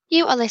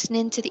You are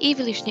listening to the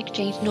Evolution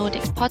Exchange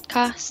Nordics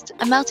podcast,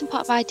 a melting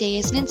pot of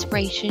ideas and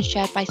inspiration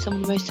shared by some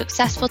of the most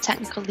successful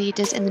technical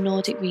leaders in the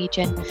Nordic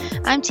region.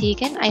 I'm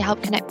Tegan, I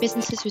help connect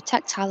businesses with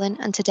tech talent,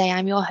 and today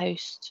I'm your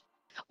host.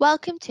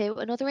 Welcome to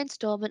another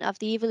instalment of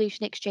the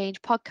Evolution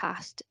Exchange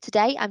podcast.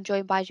 Today I'm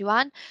joined by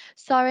Joanne,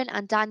 Soren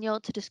and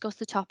Daniel to discuss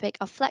the topic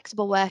of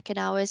flexible working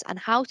hours and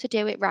how to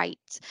do it right.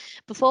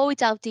 Before we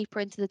delve deeper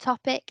into the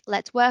topic,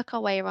 let's work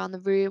our way around the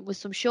room with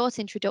some short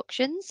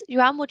introductions.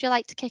 Joanne, would you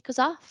like to kick us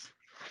off?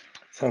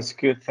 Sounds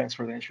good. Thanks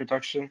for the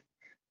introduction.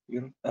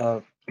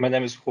 My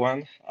name is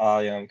Juan.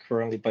 I am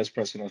currently Vice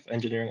President of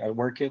Engineering at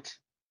Workit.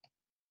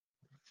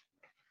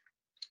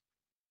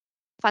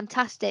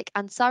 Fantastic.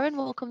 And Soren,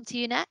 we'll come to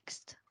you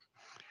next.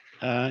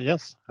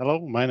 Yes, hello.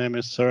 My name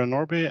is Søren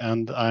Norby,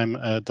 and I'm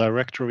a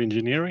Director of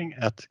Engineering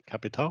at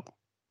Capital.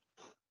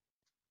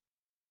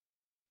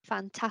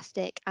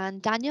 Fantastic.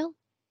 And Daniel?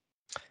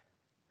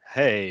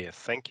 Hey,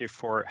 thank you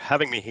for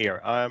having me here.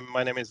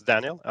 My name is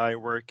Daniel. I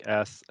work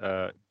as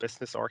a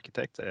business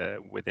architect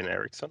within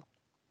Ericsson.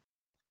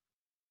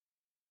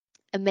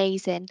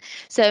 Amazing.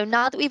 So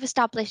now that we've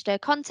established a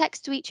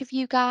context to each of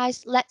you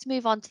guys, let's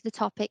move on to the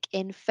topic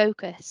in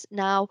focus.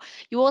 Now,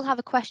 you all have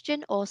a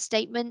question or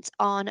statement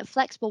on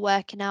flexible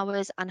working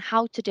hours and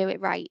how to do it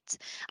right.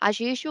 As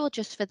usual,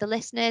 just for the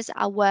listeners,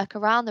 I'll work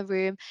around the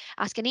room,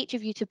 asking each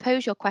of you to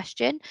pose your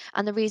question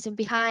and the reason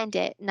behind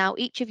it. Now,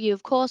 each of you,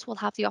 of course, will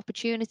have the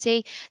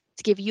opportunity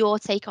to give your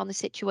take on the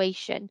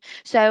situation.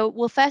 So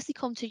we'll firstly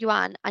come to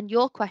Joanne, and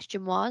your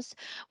question was,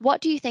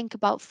 what do you think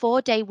about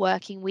 4-day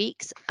working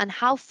weeks and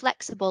how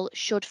flexible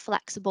should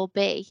flexible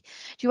be?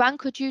 Joanne,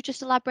 could you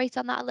just elaborate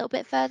on that a little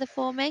bit further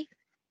for me?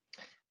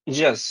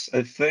 Yes,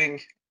 I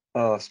think,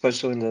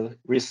 especially in the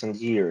recent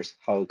years,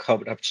 how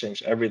COVID have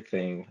changed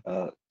everything.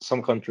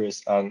 Some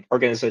countries and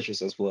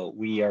organizations as well,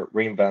 we are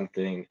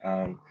reinventing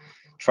and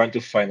trying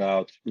to find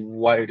out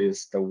what it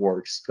is that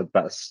works the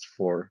best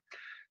for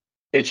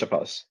each of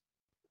us.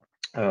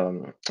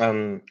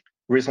 And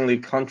recently,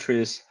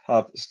 countries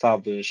have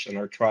established and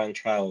are trying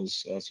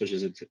trials, such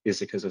as it is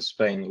the case of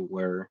Spain,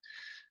 where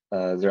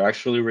they're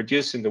actually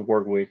reducing the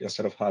work week.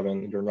 Instead of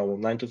having your normal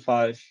 9 to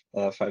 5,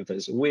 5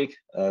 days a week.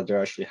 They're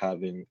actually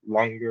having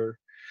longer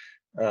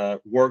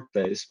work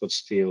days, but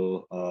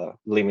still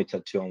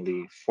limited to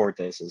only 4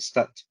 days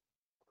instead.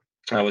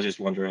 I was just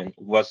wondering,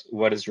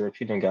 what is your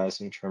opinion, guys,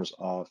 in terms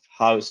of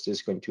how is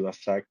this going to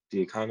affect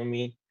the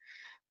economy?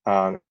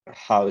 And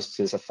how is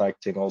this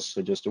affecting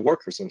also just the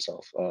workers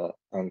themselves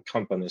and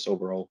companies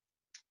overall?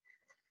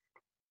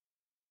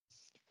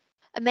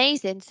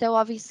 Amazing. So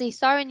obviously,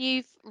 Soren,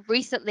 you've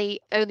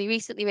only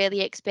recently really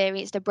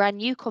experienced a brand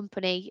new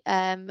company.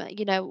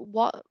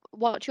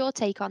 What's your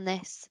take on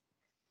this?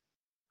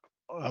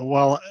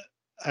 Well,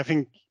 I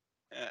think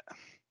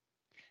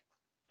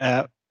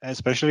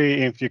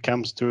especially if it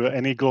comes to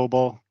any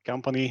global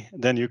company,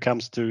 then you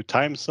comes to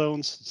time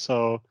zones.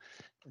 So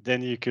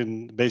then you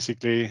can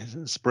basically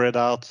spread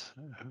out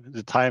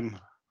the time.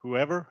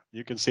 Whoever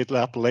you can sit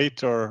up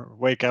late or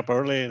wake up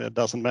early, it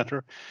doesn't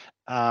matter.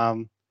 I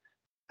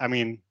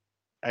mean,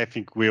 I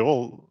think we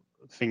all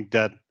think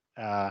that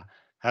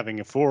having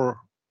a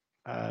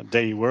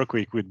 4-day work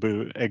week would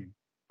be a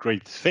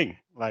great thing.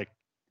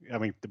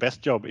 The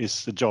best job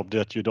is a job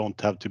that you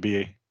don't have to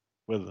be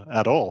with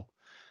at all,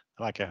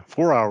 like a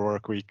 4-hour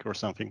work week or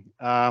something.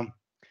 And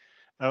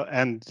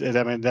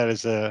I mean, that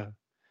is a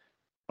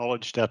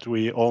knowledge that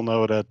we all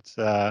know that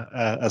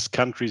as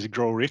countries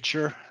grow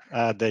richer,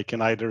 they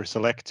can either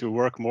select to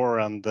work more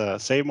and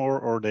save more,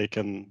 or they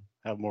can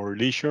have more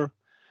leisure.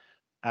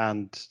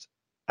 And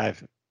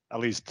at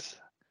least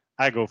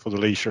I go for the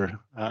leisure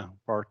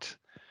part.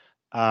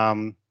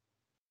 I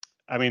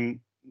mean,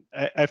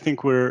 I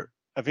think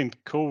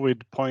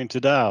COVID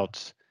pointed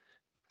out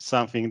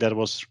something that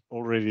was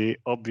already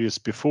obvious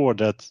before,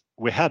 that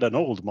we had an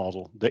old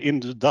model, the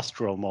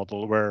industrial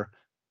model, where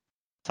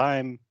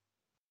time,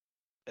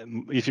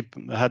 if you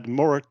had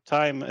more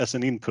time as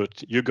an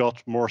input, you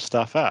got more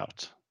stuff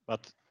out.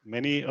 But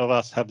many of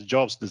us have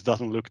jobs that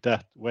doesn't look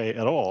that way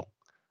at all.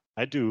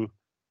 I do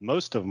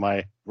most of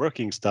my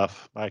working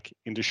stuff like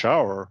in the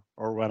shower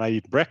or when I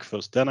eat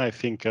breakfast. Then I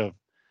think of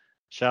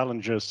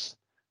challenges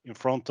in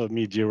front of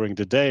me during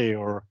the day,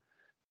 or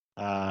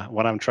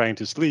when I'm trying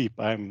to sleep,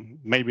 I'm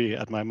maybe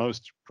at my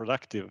most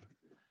productive.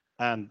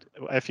 And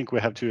I think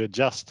we have to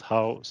adjust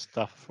how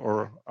stuff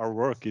or our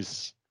work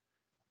is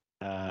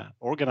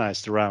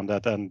organized around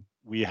that, and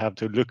we have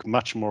to look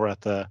much more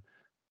at the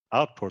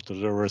output of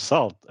the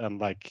result.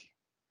 And like,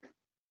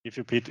 if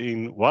you put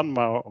in 1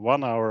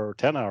 hour or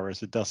 10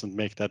 hours, it doesn't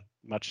make that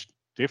much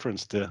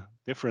difference. The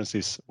difference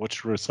is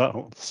which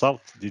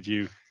result did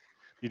you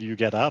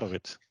get out of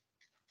it.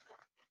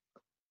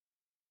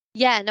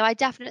 Yeah, no, I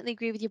definitely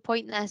agree with your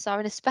point there,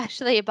 Soren,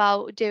 especially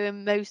about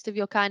doing most of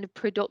your kind of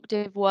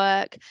productive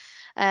work,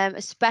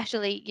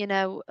 especially,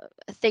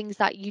 things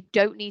that you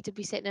don't need to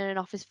be sitting in an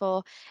office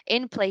for,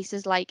 in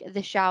places like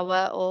the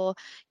shower or,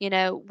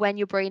 when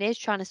your brain is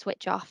trying to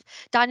switch off.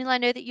 Daniel, I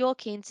know that you're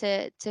keen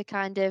to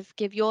kind of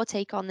give your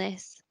take on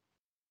this.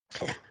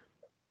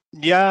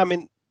 Yeah, I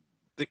mean,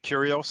 the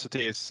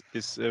curiosity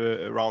is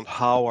around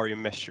how are you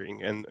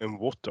measuring and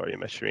what are you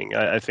measuring?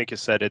 I think you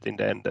said it in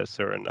the end,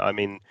 Søren. I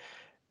mean,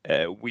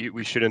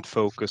 we shouldn't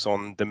focus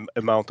on the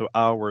amount of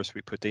hours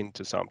we put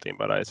into something,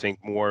 but I think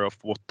more of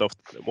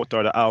what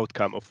are the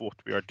outcome of what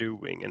we are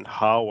doing and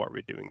how are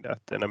we doing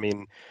that. And I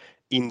mean,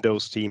 in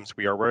those teams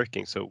we are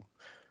working. So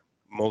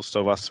most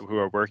of us who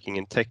are working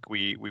in tech,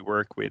 we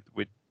work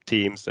with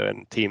teams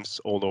and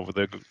teams all over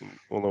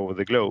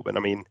the globe. And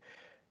I mean,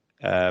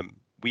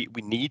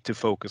 we need to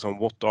focus on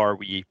what are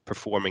we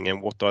performing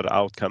and what are the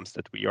outcomes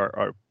that we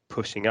are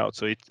pushing out.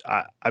 So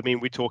I mean,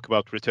 we talk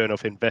about return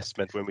of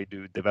investment when we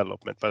do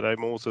development, but I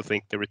also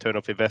think the return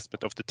of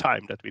investment of the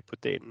time that we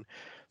put in.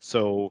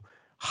 So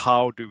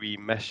how do we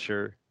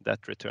measure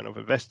that return of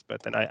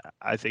investment? And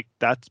I think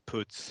that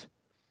puts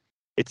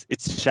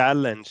it's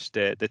challenged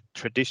the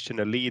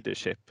traditional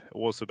leadership.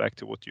 Also back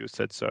to what you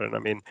said, Søren. I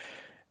mean,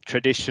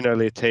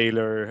 traditionally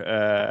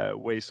Taylor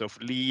ways of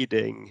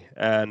leading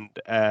and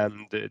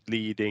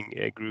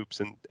leading groups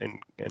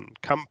and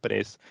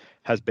companies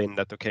has been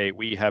that, okay,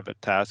 we have a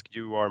task,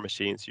 you are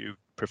machines, you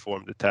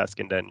perform the task,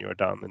 and then you're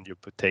done and you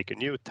take a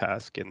new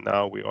task. And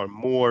now we are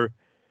more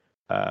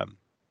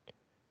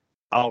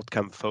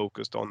outcome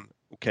focused on,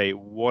 okay,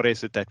 what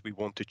is it that we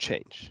want to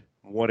change,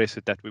 what is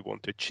it that we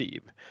want to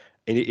achieve,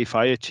 and if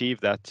I achieve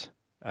that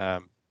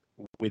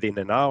within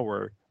an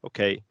hour,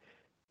 okay,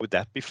 would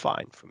that be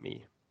fine for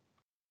me?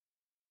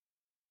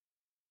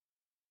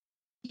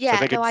 So I Yeah,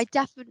 think no, I it's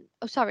definitely.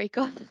 Oh, sorry,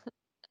 go on.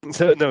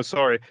 so no,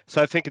 sorry.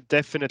 So I think it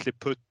definitely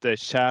put the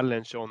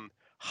challenge on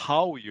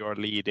how you're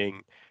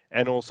leading,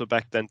 and also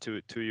back then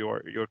to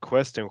your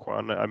question,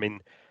 Juan. I mean,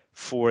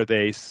 4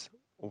 days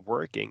of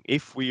working.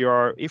 If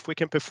we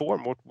can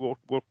perform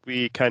what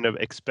we kind of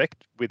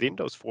expect within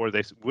those 4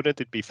 days,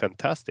 wouldn't it be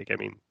fantastic? I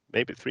mean,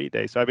 maybe 3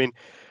 days. I mean,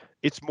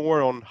 it's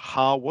more on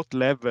what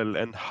level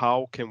and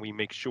how can we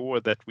make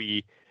sure that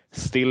we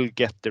still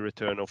get the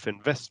return of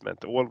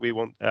investment. All we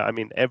want, I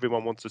mean,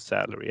 everyone wants a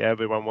salary,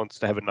 everyone wants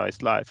to have a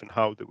nice life, and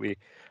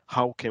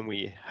how can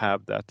we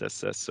have that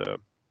as a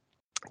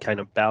kind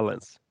of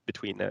balance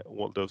between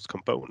all those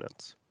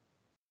components?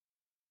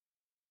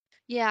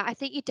 Yeah, I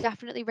think you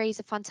definitely raise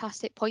a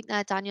fantastic point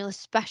there, Daniel,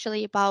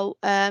 especially about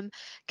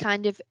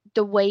kind of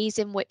the ways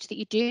in which that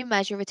you do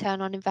measure return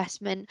on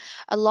investment.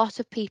 A lot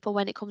of people,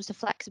 when it comes to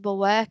flexible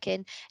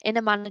working in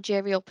a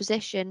managerial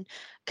position,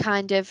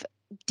 kind of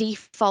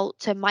default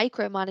to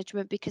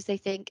micromanagement because they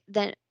think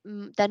that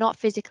they're not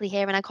physically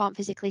here and I can't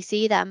physically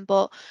see them.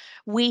 But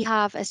we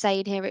have a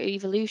saying here at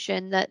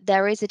Evolution that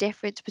there is a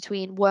difference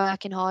between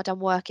working hard and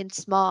working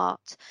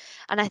smart.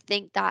 And I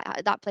think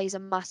that plays a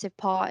massive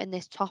part in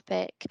this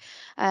topic.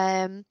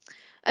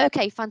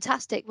 Okay,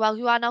 fantastic. Well,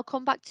 Juan, I'll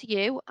come back to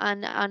you.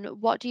 And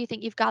what do you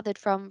think you've gathered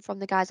from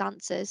the guys'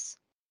 answers?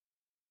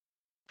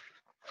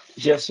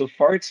 Yeah, so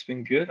far it's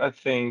been good. I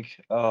think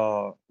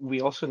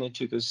we also need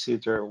to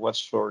consider what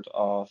sort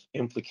of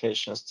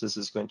implications this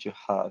is going to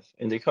have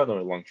in the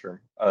economy long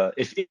term.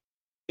 If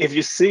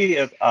you see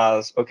it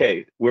as,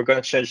 okay, we're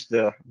going to change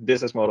the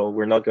business model,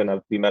 we're not going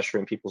to be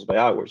measuring people's by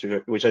hours,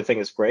 which I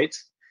think is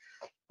great.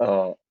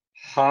 uh,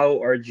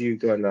 how are you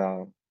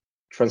gonna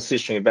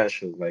transition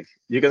eventually? Like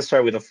you can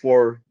start with a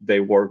 4-day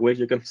work week,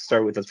 you can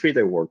start with a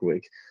 3-day work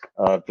week,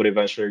 but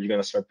eventually you're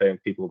gonna start paying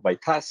people by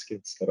task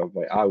instead of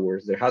by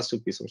hours. There has to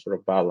be some sort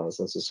of balance,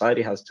 and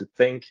society has to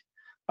think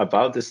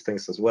about these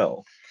things as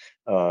well.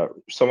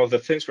 Some of the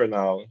things right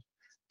now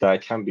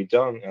that can be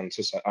done,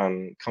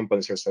 and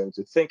companies are starting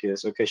to think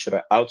is, okay, should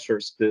I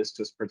outsource this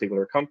to this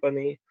particular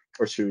company,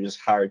 or should we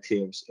just hire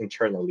teams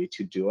internally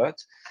to do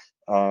it?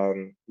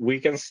 We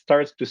can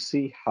start to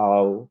see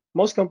how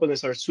most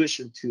companies are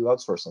switching to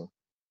outsourcing.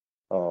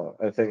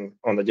 I think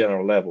on the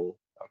general level.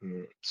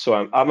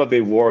 So I'm a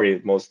bit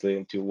worried mostly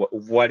into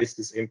what is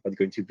this impact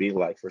going to be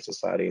like for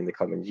society in the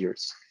coming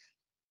years.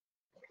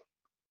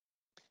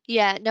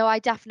 Yeah, no, I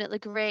definitely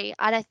agree.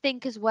 And I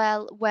think as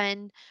well,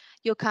 when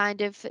you're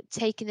kind of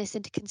taking this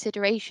into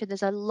consideration,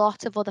 there's a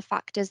lot of other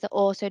factors that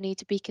also need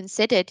to be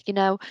considered.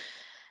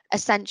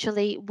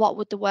 Essentially, what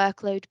would the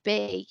workload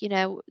be?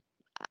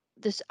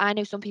 I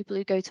know some people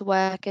who go to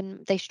work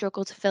and they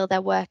struggle to fill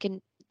their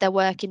working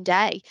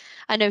day.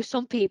 I know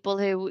some people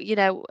who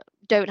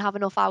don't have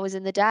enough hours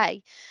in the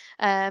day.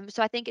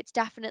 So I think it's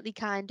definitely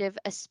kind of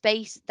a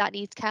space that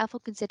needs careful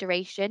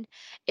consideration.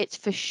 It's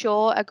for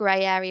sure a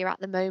grey area at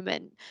the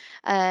moment.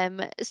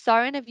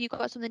 Soren, have you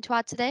got something to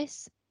add to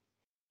this?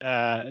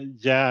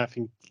 Yeah, I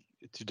think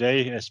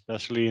today,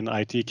 especially in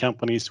IT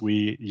companies,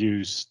 we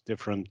use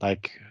different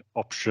like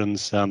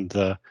options,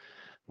 and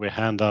we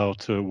hand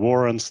out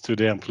warrants to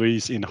the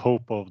employees in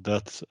hope of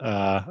that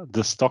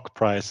the stock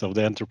price of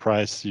the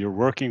enterprise you're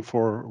working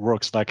for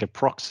works like a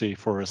proxy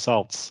for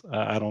results.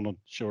 I'm not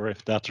sure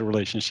if that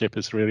relationship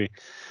is really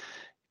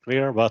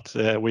clear, but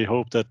we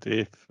hope that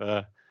if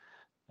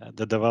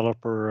the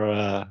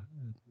developer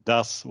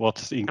does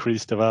what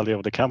increase the value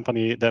of the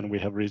company, then we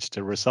have reached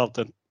a result.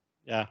 And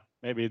yeah,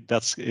 maybe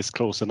that's is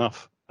close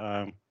enough.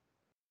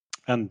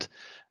 And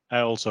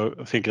I also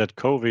think that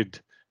COVID,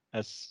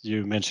 as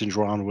you mentioned,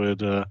 Ron,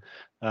 would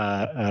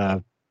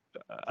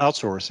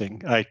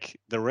outsourcing, like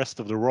the rest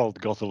of the world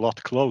got a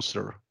lot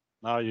closer.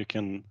 Now you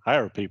can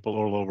hire people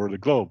all over the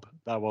globe.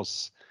 That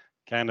was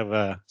kind of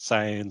a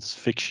science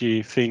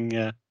fiction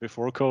thing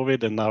before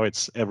COVID, and now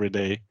it's every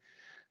day.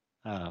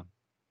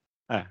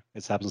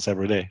 It happens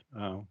every day,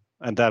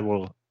 and that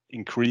will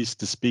increase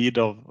the speed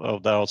of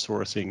the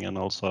outsourcing, and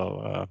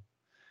also,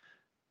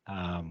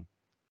 I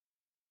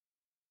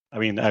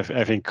mean,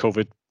 I think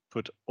COVID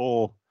put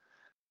all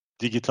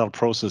digital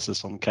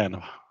processes on kind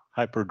of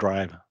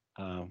hyperdrive.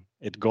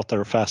 It got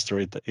there faster.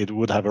 It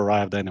would have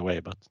arrived anyway,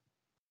 but.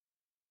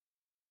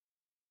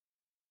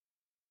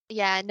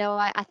 Yeah, no,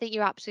 I think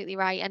you're absolutely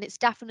right, and it's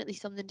definitely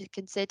something to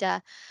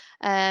consider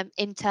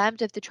in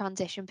terms of the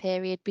transition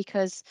period,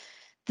 because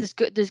there's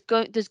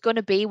going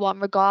to be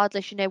one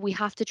regardless. You know, we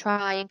have to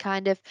try and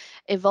kind of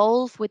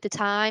evolve with the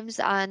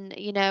times, and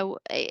you know,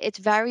 it's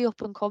very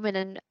up and coming,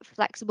 and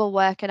flexible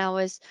working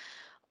hours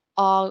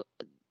are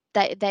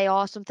they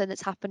are something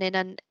that's happening,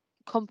 and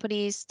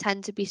companies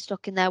tend to be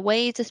stuck in their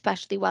ways,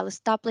 especially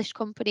well-established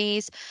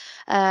companies.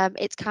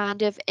 It's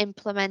kind of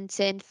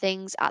implementing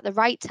things at the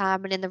right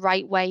time and in the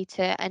right way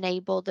to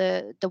enable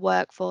the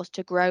workforce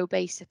to grow,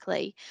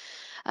 basically.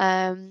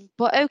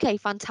 But okay,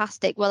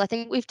 fantastic. Well, I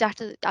think we've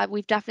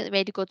definitely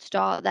made a good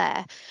start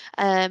there.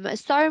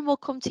 Soren, we'll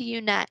come to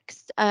you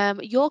next.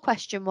 Your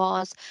question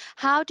was,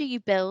 how do you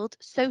build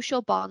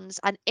social bonds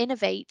and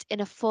innovate in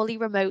a fully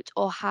remote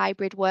or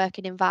hybrid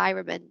working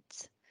environment?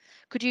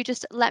 Could you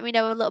just let me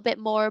know a little bit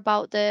more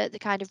about the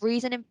kind of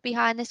reasoning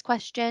behind this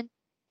question?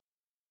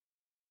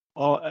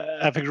 Well,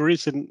 I think the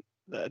reason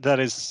that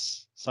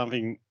is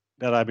something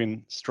that I've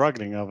been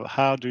struggling of.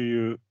 How do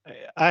you?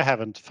 I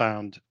haven't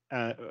found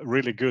a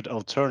really good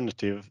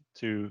alternative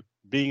to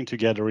being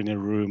together in a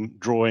room,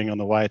 drawing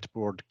on a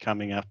whiteboard,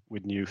 coming up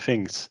with new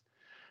things,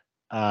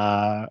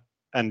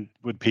 and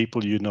with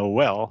people you know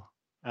well.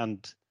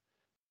 And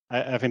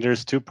I think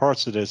there's two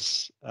parts to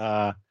this.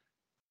 That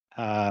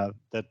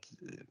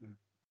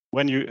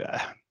when you,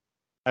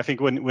 I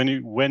think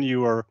when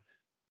you are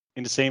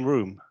in the same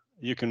room,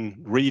 you can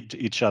read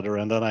each other,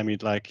 and then I mean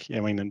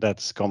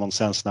that's common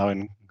sense now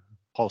in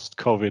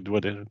post-COVID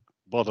with the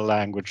body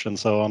language and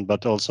so on,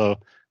 but also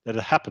that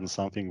it happens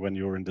something when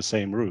you're in the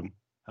same room.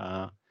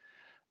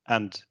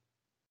 And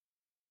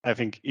I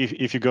think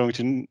if you're going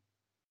to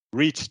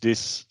reach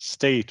this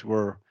state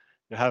where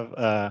you have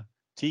a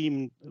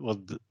team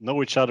will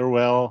know each other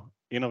well,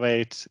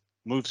 innovate,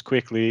 moves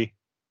quickly,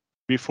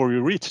 before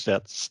you reach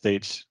that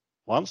stage,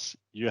 once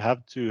you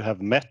have to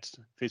have met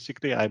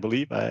physically. I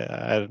believe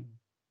I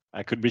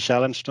could be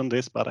challenged on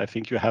this, but I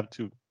think you have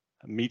to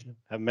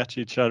have met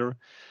each other.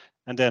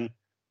 And then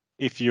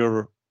if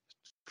you're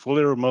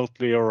fully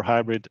remotely or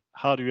hybrid,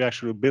 how do you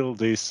actually build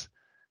these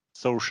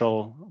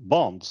social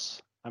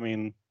bonds? I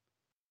mean,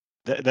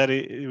 that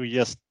is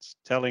just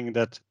telling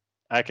that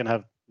I can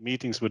have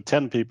meetings with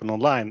 10 people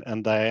online,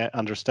 and I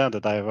understand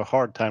that I have a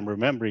hard time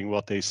remembering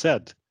what they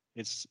said.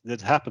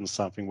 It happens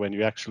something when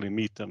you actually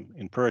meet them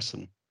in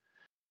person.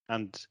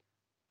 And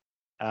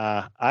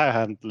I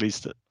haven't at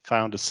least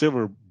found a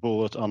silver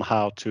bullet on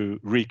how to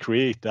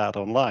recreate that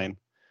online.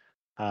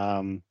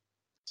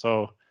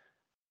 So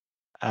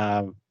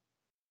that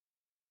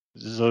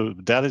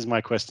is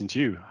my question to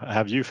you.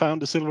 Have you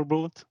found a silver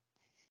bullet?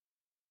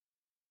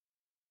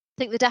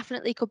 I think there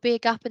definitely could be a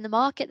gap in the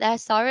market there,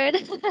 Soren.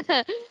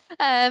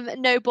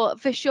 No, but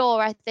for sure,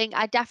 I think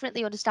I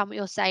definitely understand what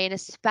you're saying,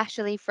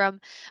 especially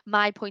from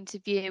my point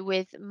of view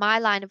with my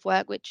line of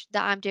work, which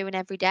that I'm doing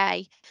every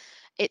day.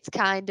 It's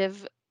kind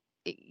of,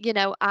 you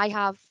know, I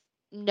have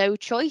no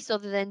choice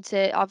other than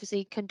to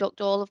obviously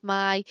conduct all of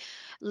my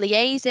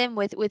liaison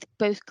with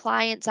both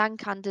clients and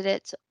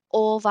candidates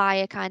all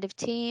via kind of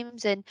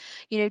Teams and,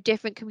 you know,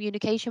 different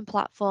communication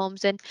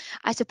platforms. And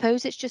I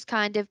suppose it's just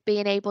kind of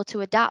being able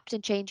to adapt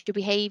and change your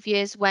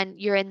behaviors when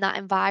you're in that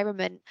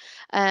environment.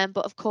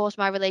 But of course,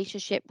 my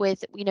relationship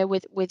with, you know,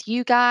 with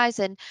you guys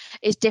and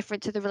is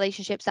different to the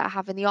relationships that I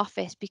have in the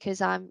office,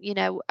 because I'm, you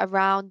know,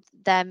 around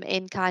them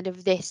in kind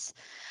of this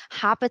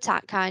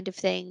habitat kind of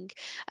thing.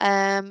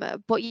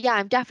 But yeah,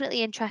 I'm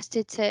definitely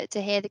interested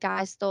to hear the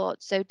guys'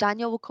 thoughts. So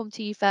Daniel, will come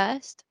to you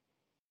first.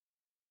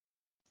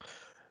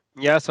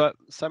 Yeah, so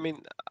I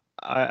mean,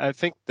 I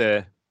think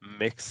the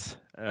mix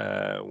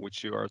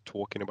which you are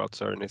talking about,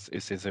 Søren,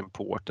 is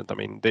important. I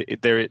mean,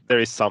 there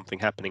is something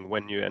happening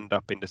when you end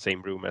up in the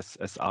same room as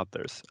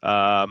others.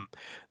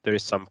 There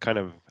is some kind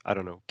of, I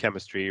don't know,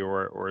 chemistry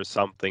or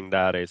something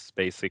that is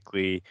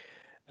basically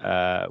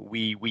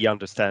we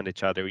understand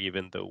each other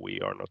even though we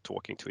are not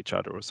talking to each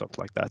other or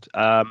something like that.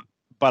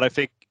 But I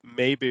think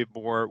maybe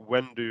more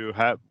when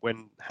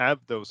have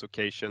those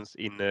occasions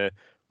in a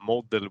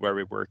model where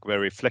we work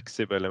very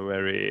flexible and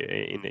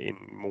very in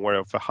more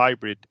of a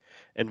hybrid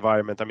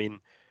environment. I mean,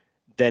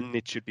 then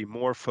it should be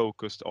more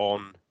focused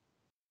on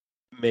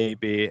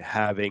maybe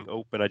having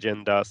open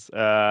agendas,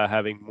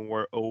 having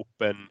more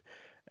open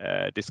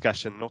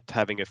discussion, not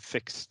having a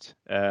fixed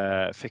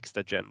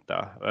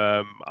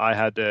agenda. I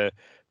had a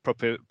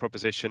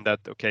proposition that,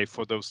 okay,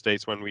 for those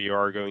days when we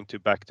are going to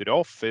back to the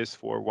office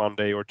for 1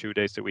 day or 2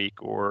 days a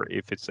week, or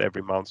if it's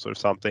every month or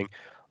something,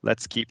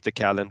 let's keep the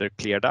calendar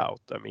cleared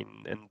out. I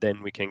mean, and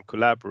then we can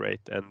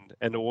collaborate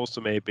and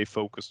also maybe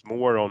focus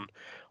more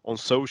on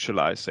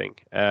socializing.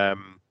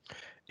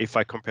 If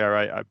I compare,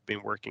 I've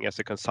been working as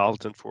a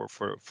consultant for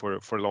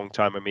a long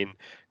time. I mean,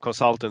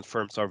 consultant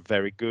firms are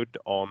very good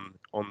on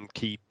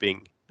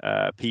keeping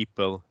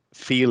people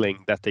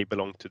feeling that they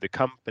belong to the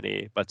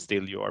company, but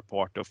still you are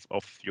part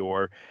of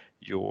your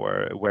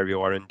where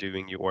you are and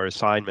doing your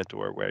assignment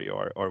or where you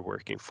are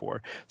working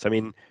for. So I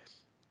mean,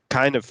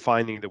 kind of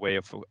finding the way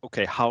of,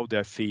 okay, how do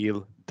I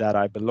feel that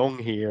I belong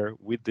here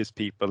with these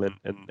people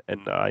and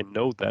I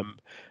know them,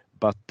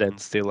 but then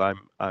still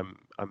I'm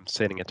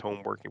sitting at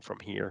home working from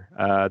here.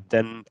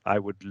 Then I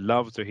would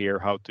love to hear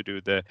how to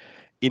do the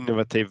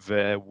innovative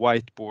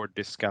whiteboard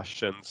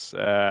discussions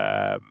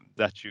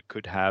that you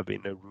could have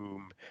in a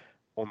room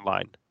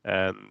online.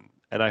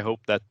 And I hope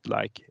that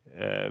like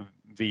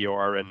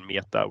VR and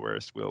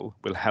metaverse will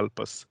help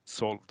us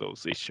solve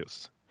those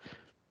issues.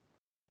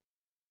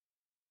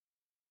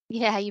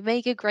 Yeah, you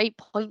make a great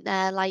point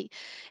there. Like,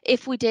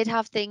 if we did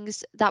have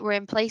things that were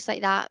in place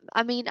like that,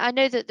 I mean, I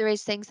know that there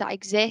is things that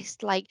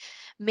exist like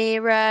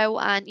Miro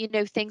and,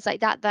 things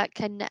like that that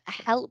can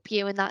help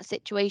you in that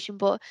situation,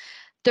 but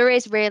there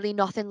is really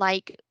nothing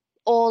like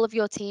all of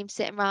your team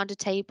sitting around a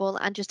table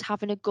and just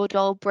having a good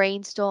old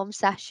brainstorm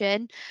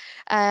session.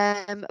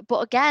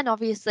 But again,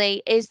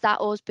 obviously, is that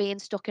us being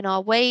stuck in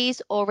our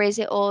ways, or is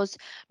it us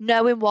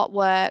knowing what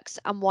works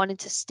and wanting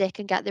to stick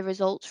and get the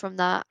results from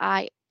that?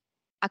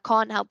 I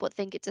can't help but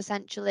think it's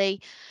essentially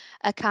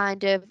a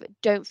kind of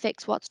don't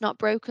fix what's not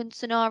broken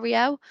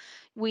scenario.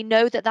 We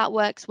know that that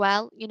works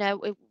well.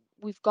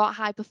 We've got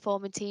high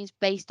performing teams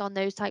based on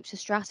those types of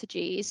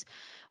strategies.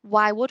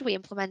 Why would we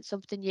implement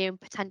something new and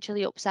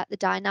potentially upset the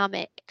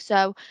dynamic?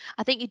 So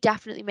I think you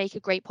definitely make a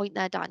great point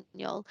there,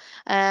 Daniel.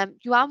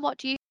 Johan, what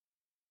do you?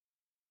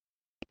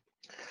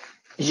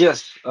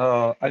 Yes,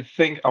 I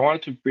think I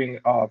wanted to bring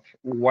up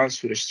one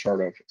Swedish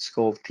startup. It's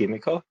called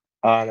Timica,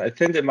 and I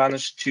think they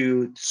managed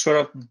to sort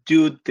of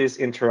do this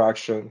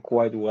interaction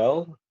quite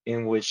well,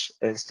 in which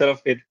instead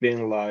of it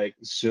being like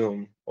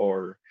Zoom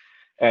or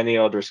any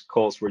other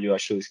calls where you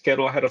actually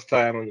schedule ahead of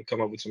time and you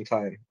come up with some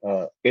time,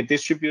 it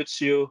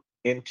distributes you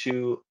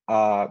into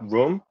a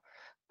room.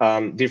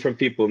 Different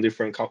people in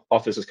different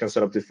offices can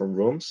set up different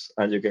rooms,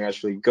 and you can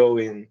actually go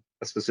in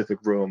a specific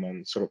room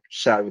and sort of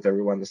chat with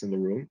everyone that's in the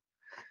room.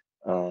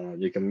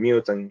 You can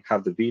mute and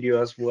have the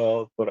video as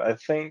well, but I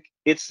think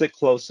it's the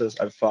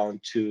closest I've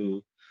found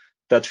to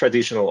that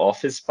traditional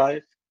office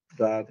vibe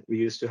that we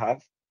used to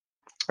have.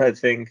 I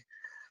think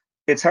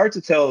it's hard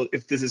to tell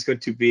if this is going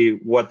to be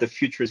what the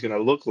future is going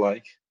to look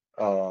like,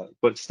 but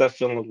it's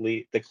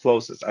definitely the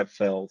closest I've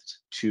felt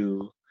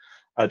to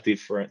a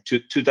different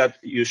to that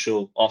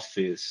usual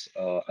office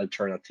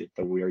alternative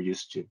that we are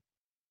used to.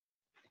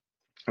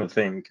 I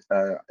think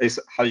is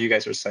how you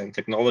guys are saying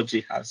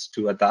technology has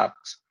to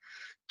adapt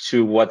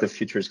to what the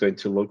future is going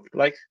to look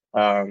like.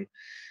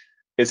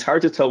 It's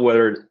hard to tell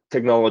whether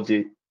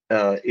technology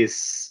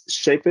is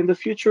shaping the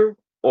future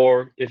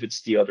or if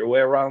it's the other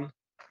way around.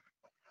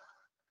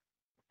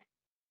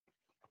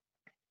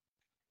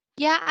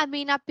 Yeah, I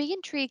mean, I'd be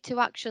intrigued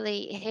to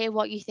actually hear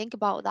what you think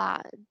about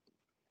that.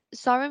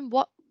 Soren,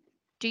 what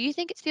do you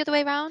think it's the other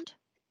way around?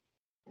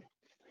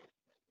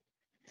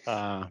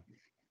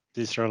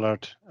 These are a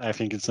lot. I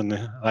think it's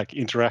an like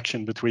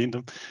interaction between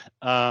them.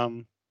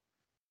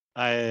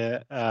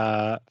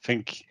 I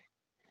think,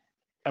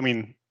 I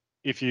mean,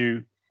 if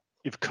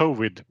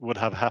COVID would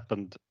have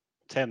happened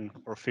 10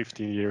 or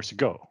 15 years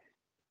ago,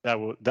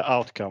 the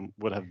outcome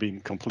would have been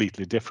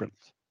completely different.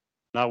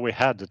 Now we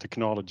had the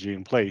technology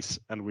in place,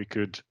 and we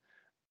could.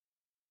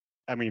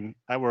 I mean,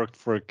 I worked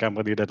for a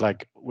company that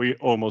like we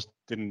almost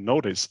didn't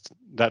notice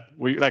that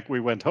we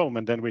went home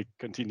and then we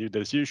continued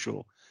as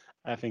usual.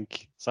 I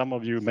think some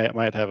of you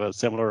might have a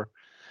similar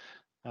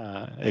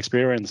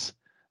experience.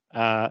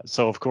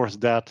 So of course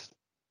that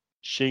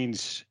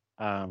changed,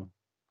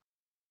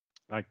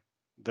 like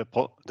the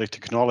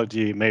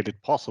technology made it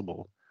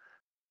possible.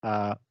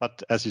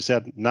 But as you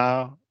said,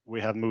 now we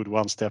have moved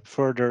one step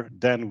further.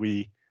 Then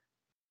we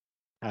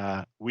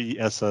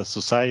as a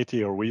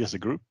society or we as a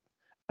group,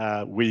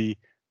 we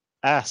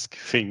ask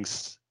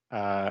things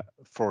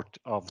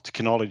of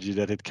technology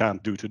that it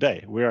can't do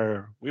today.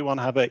 We want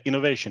to have an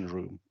innovation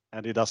room,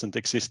 and it doesn't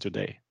exist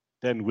today.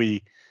 Then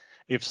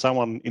if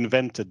someone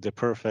invented the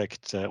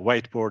perfect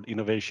whiteboard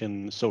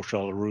innovation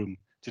social room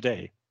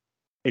today,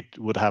 it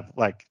would have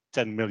like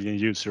 10 million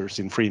users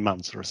in 3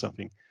 months or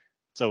something.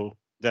 So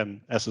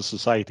then, as a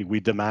society, we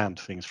demand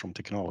things from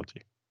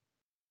technology.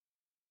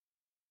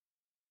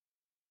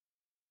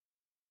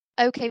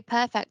 Okay,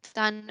 perfect.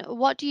 And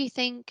what do you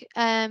think?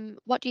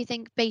 What do you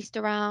think based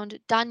around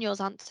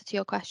Daniel's answer to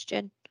your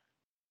question?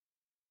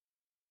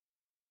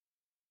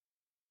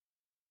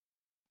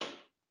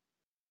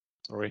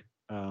 Sorry,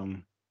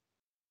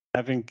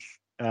 I think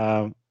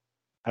I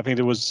think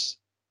there was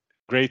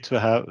great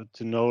to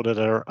know that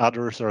there are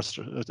others are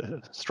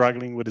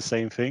struggling with the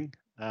same thing,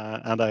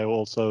 and I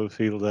also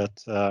feel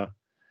that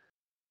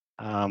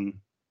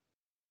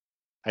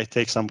I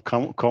take some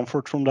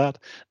comfort from that.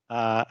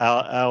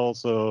 I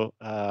also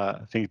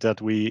think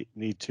that we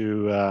need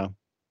to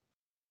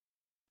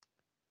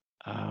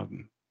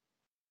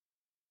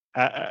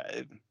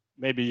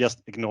maybe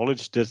just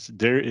acknowledge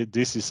that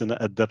this is an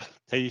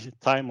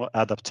time of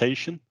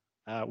adaptation.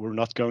 We're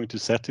not going to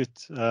set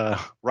it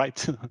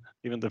right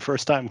even the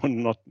first time, or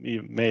not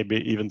maybe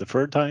even the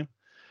third time.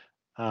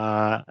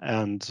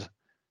 And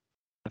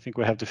I think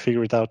we have to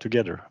figure it out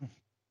together.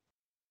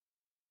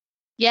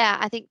 Yeah,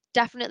 I think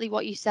definitely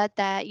what you said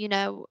there,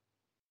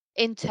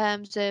 in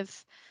terms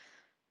of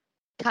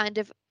kind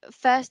of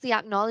firstly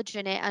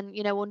acknowledging it and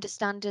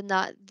understanding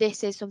that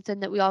this is something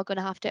that we are going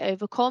to have to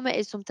overcome. It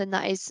is something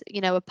that is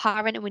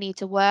apparent and we need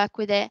to work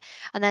with it.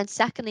 And then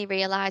secondly,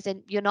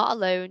 realizing you're not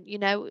alone.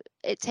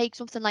 It takes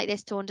something like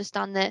this to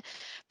understand that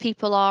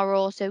people are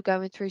also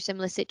going through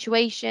similar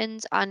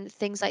situations, and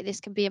things like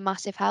this can be a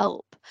massive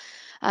help.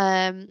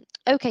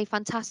 Okay,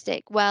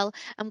 fantastic. Well,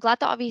 I'm glad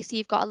that obviously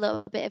you've got a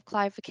little bit of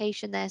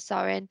clarification there,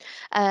 Soren.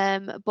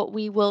 But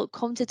we will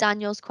come to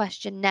Daniel's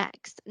question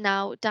next.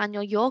 Now,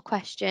 Daniel, your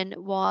question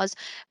was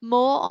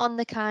more on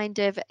the kind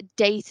of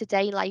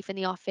day-to-day life in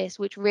the office,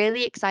 which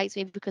really excites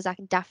me because I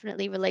can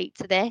definitely relate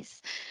to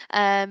this.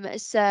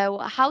 So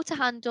how to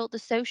handle the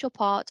social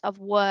part of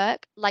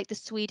work, like the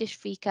Swedish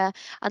fika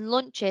and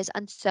lunches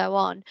and so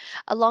on,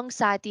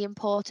 alongside the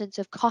importance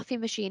of coffee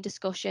machine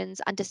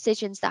discussions and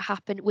decisions that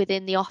happen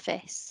within the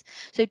office.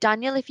 So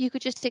Daniel, if you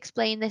could just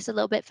explain this a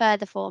little bit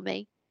further for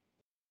me.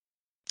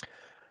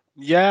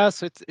 Yeah,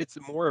 so it's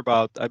more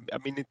about, I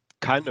mean, it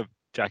kind of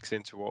jacks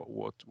into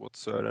what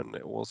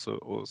Søren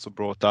also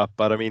brought up,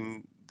 but I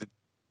mean,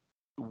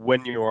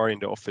 when you are in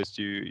the office,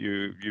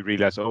 you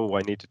realize, oh,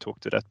 I need to talk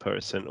to that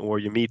person, or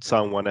you meet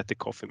someone at the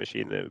coffee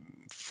machine.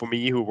 For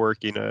me, who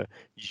work in a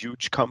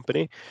huge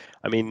company,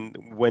 I mean,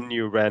 when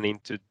you ran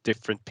into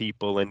different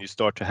people and you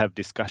start to have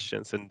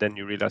discussions, and then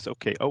you realize,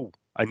 okay, oh,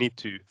 I need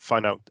to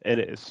find out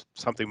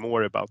something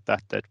more about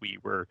that we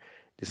were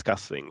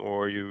discussing,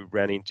 or you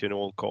ran into an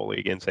old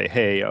colleague and say,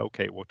 hey,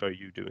 okay, what are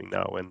you doing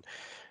now?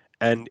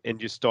 And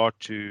you start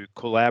to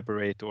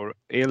collaborate or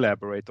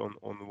elaborate on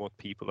what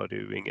people are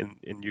doing,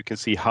 and you can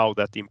see how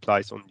that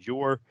implies on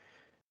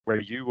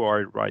where you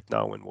are right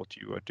now and what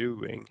you are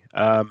doing.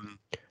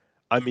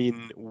 I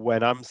mean,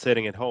 when I'm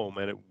sitting at home,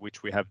 and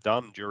which we have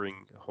done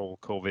during the whole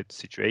COVID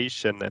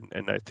situation,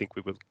 and I think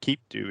we will keep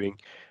doing,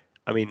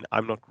 I mean,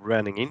 I'm not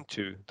running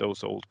into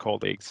those old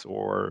colleagues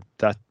or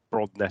that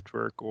broad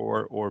network,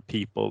 or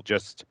people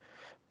just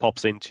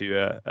pops into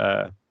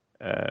a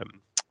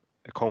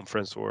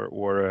conference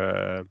or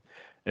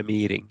a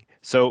meeting.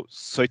 So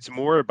it's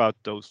more about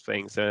those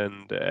things,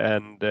 and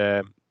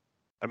I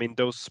mean,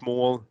 those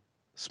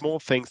small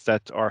things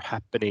that are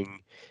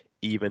happening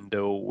even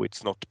though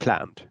it's not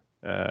planned,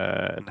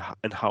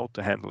 and how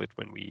to handle it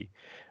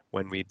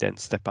when we then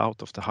step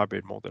out of the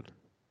hybrid model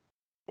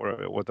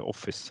or the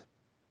office.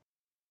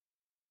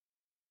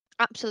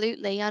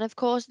 Absolutely. And of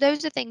course,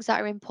 those are things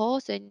that are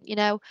important.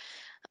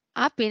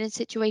 I've been in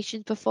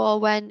situations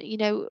before when,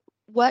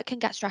 work can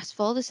get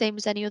stressful, the same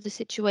as any other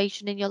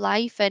situation in your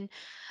life. And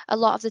a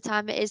lot of the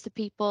time, it is the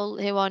people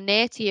who are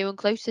near to you and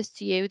closest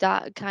to you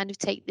that kind of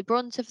take the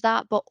brunt of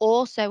that, but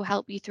also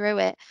help you through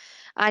it.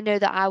 I know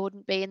that I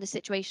wouldn't be in the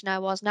situation I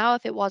was now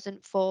if it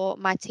wasn't for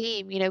my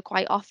team.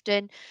 Quite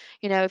often,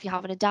 if you're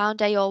having a down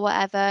day or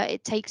whatever,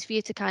 it takes for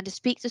you to kind of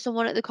speak to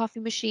someone at the coffee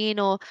machine,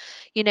 or,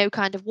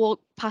 kind of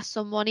walk past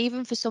someone,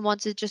 even for someone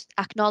to just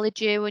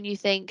acknowledge you, and you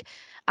think,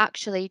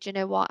 actually, do you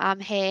know what? I'm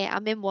here,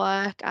 I'm in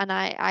work, and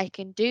I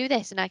can do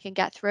this and I can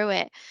get through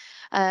it.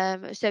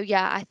 So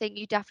yeah, I think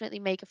you definitely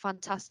make a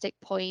fantastic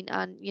point,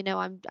 and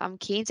I'm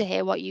keen to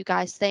hear what you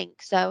guys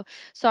think. So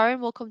Soren,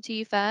 we'll come to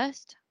you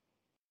first.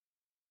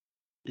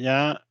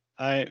 Yeah,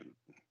 I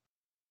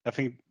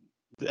think,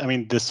 I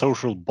mean, the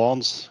social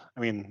bonds, I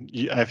mean,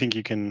 I think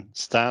you can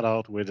stand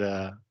out with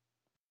a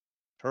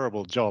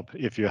terrible job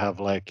if you have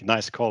like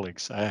nice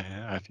colleagues.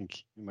 I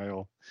think you may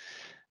all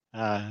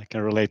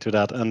can relate to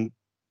that. And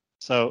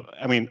so,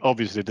 I mean,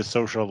 obviously the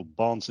social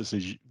bonds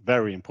is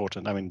very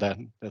important. I mean,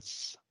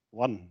 that's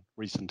one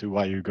reason to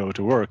why you go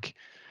to work.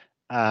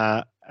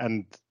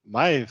 And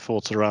my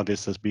thoughts around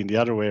this has been the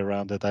other way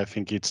around, that I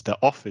think it's the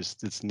office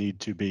that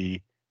need to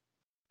be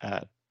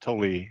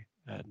totally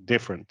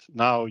different.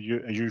 Now, a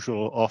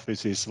usual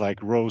office is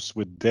like rows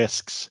with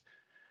desks,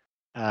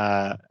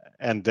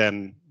 and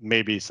then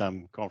maybe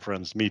some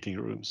conference meeting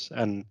rooms.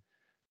 And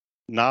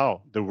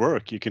now the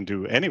work you can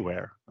do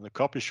anywhere, in the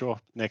coffee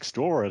shop next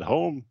door, at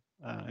home,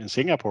 in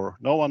Singapore,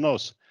 no one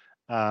knows.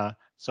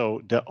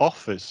 So the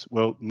office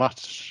will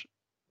much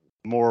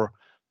more,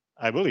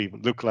 I believe,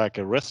 look like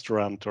a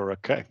restaurant or a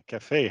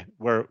cafe,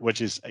 which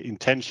is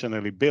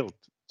intentionally built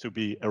to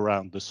be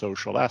around the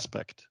social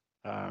aspect.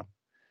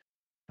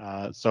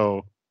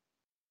 So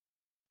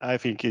I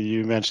think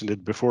you mentioned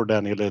it before,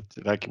 Daniel,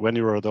 that like when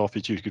you were at the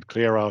office, you could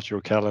clear out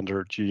your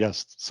calendar to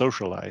just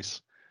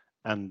socialize.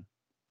 And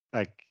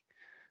like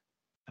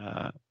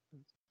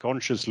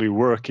consciously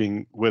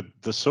working with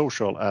the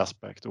social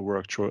aspect of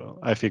work,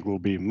 I think will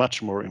be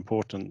much more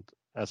important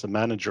as a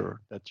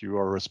manager, that you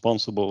are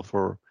responsible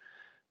for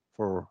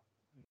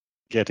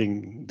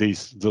getting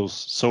those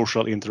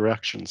social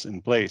interactions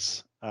in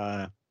place,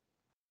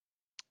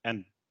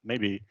 and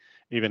maybe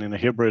even in a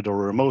hybrid or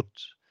remote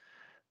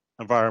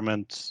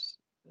environment.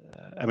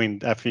 I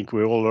mean, I think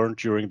we all learned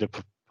during the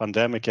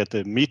pandemic at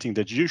the meeting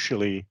that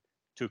usually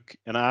took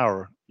an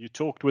hour. You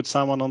talked with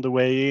someone on the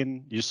way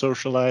in, you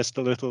socialized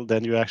a little,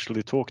 then you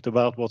actually talked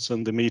about what's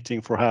in the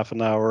meeting for half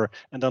an hour,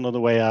 and then on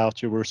the way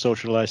out you were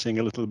socializing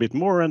a little bit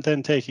more and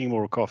then taking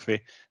more coffee.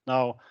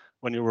 Now,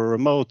 when you were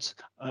remote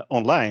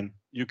online,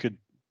 you could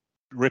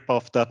rip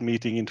off that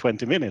meeting in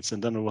 20 minutes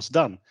and then it was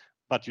done.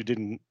 But you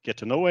didn't get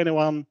to know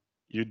anyone.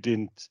 You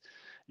didn't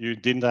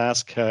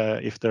ask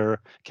if their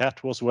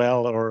cat was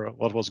well or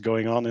what was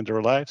going on in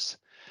their lives.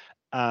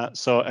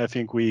 So I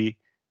think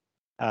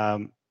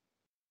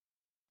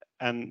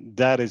and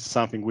that is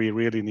something we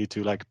really need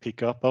to like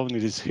pick up on.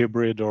 It is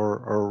hybrid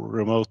or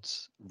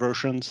remote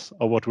versions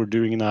of what we're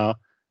doing now,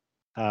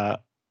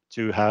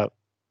 to have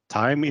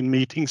time in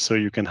meetings so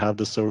you can have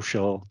the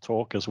social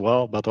talk as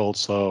well, but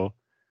also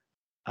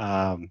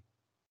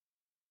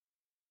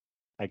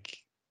like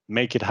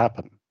make it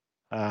happen.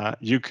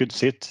 You could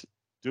sit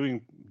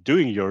doing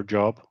your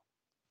job,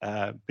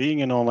 being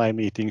in online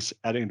meetings,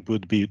 and it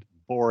would be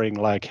boring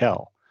like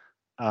hell.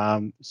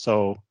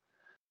 So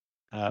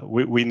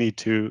we need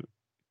to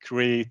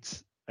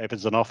create, if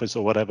it's an office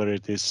or whatever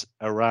it is,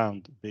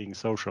 around being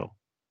social.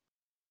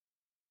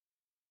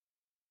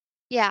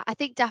 Yeah, I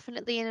think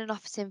definitely in an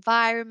office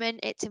environment,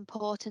 it's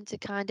important to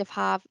kind of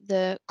have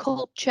the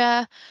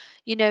culture,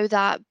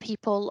 that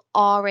people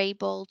are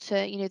able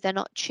to, they're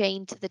not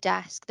chained to the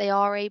desk. They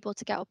are able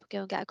to get up and go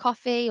and get a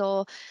coffee,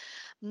 or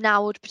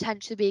now would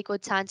potentially be a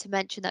good time to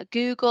mention that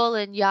Google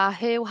and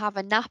Yahoo have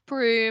a nap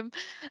room.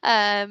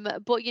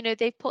 But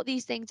they've put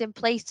these things in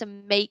place to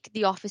make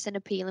the office an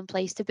appealing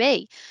place to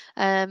be.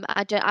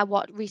 I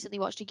recently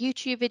watched a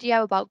YouTube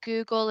video about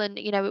Google, and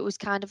it was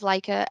kind of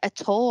like a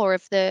tour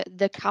of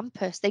the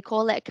campus. They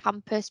call it a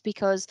campus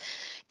because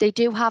they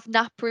do have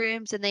nap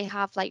rooms and they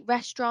have like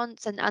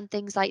restaurants and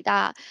things like that.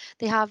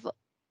 They have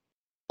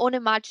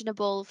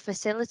unimaginable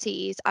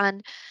facilities,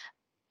 and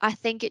I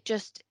think it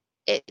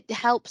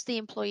helps the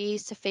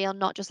employees to feel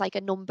not just like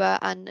a number,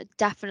 and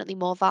definitely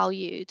more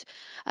valued.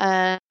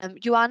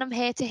 Joanne, I'm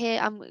keen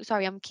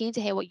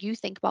to hear what you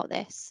think about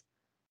this.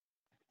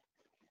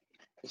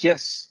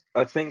 Yes,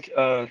 I think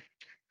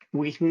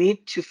we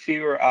need to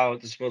figure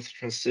out the smooth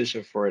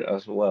transition for it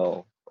as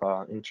well.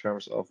 In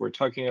terms of, we're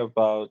talking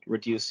about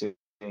reducing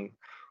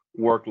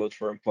workload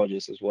for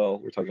employees as well.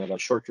 We're talking about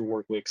shorter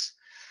work weeks.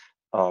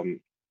 Um,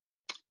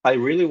 I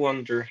really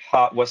wonder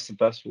what's the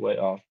best way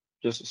of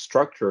just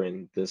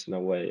structuring this in a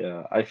way.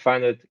 I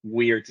find it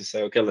weird to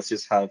say, okay, let's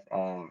just have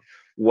a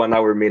 1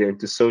 hour meeting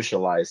to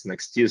socialize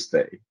next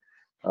Tuesday.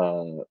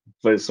 But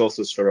it's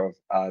also sort of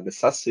a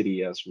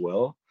necessity as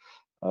well.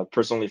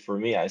 Personally, for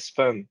me, I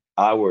spend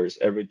hours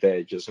every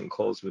day just in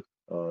calls with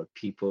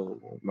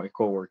people, my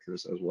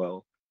coworkers as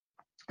well.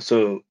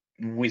 So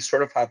we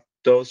sort of have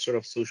those sort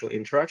of social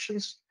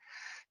interactions,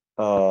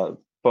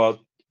 but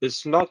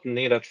it's not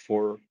needed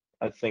for,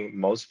 I think,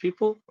 most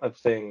people. I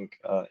think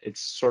it's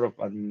sort of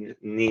a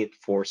need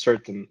for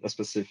certain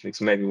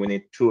specifics. Maybe we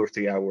need 2 or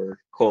 3 hour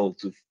call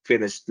to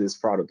finish this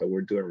product that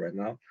we're doing right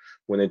now.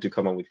 We need to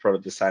come up with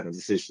product design and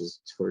decisions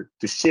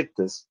to ship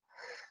this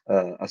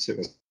as soon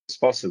as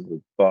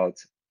possible. But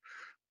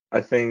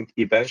I think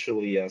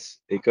eventually, as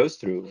it goes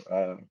through,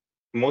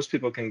 most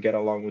people can get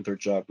along with their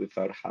job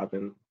without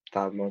having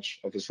that much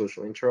of a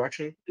social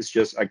interaction. It's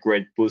just a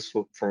great boost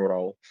for it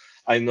all.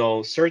 I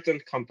know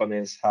certain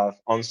companies have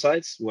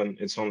on-sites when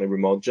it's only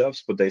remote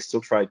jobs, but they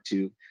still try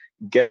to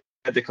get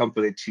the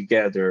company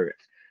together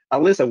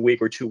at least a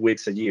week or 2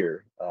 weeks a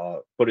year.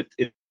 But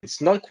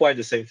it's not quite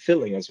the same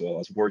feeling as well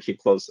as working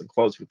close and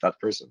close with that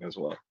person as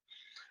well.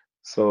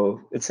 So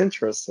it's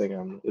interesting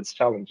and it's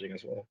challenging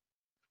as well.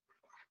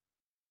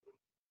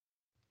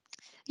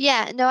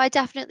 Yeah, no, I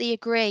definitely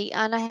agree.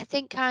 And I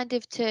think kind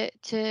of to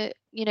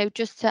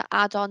just to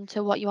add on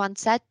to what Johan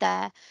said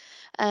there,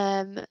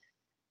 um,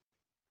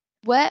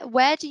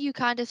 where do you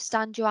kind of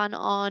stand, Johan,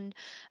 on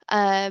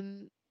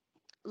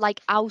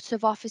like out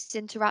of office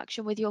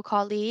interaction with your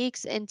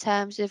colleagues in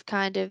terms of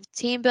kind of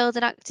team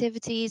building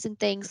activities and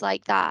things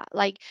like that?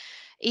 Like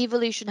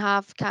Evolution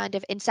have kind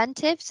of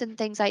incentives and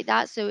things like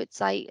that, so it's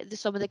like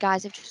some of the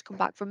guys have just come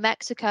back from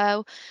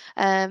Mexico.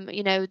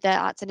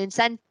 That's an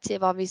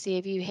incentive. Obviously,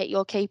 if you hit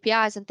your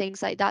KPIs and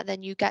things like that,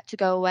 then you get to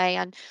go away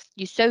and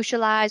you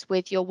socialize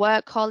with your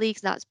work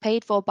colleagues, and that's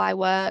paid for by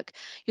work.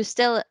 You're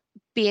still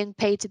being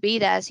paid to be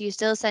there, so you're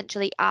still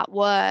essentially at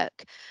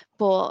work,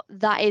 but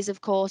that is, of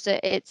course,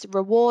 it's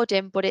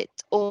rewarding, but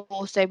it's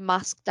also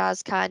masked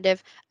as kind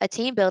of a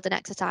team building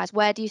exercise.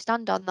 Where do you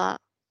stand on that?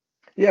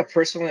 Yeah,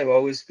 personally, I've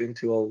always been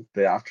to all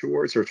the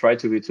afterwards, or tried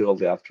to be to all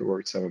the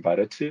afterwards I'm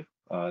invited to.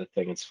 I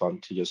think it's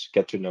fun to just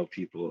get to know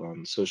people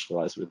and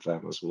socialize with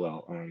them as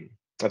well.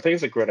 I think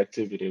it's a great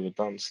activity. We've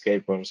done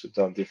escape rooms, we've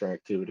done different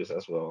activities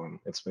as well, and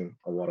it's been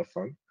a lot of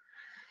fun.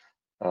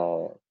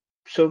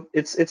 So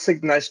it's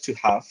like nice to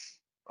have.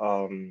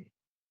 I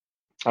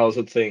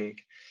also think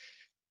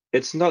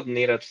it's not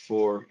needed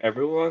for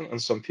everyone,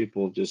 and some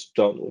people just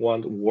don't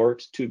want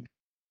work to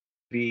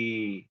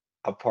be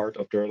a part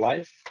of their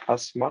life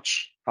as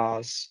much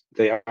as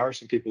they are.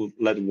 Some people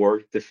let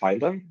work define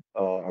them,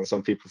 and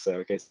some people say,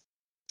 okay, it's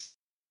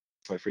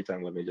my free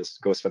time, let me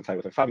just go spend time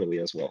with my family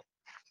as well.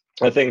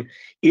 I think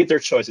either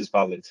choice is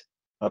valid.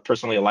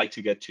 Personally, I like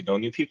to get to know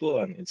new people,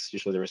 and it's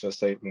usually the reason I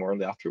stay more on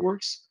the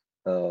afterworks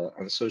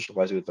and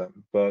socialize with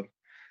them. But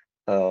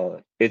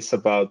it's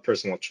about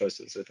personal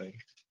choices, I think.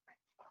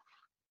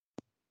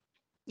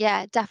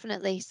 Yeah,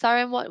 definitely.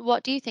 Soren,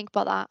 what do you think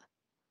about that?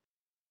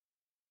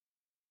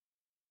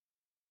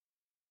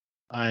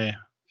 I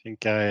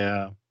think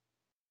I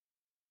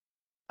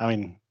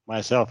mean,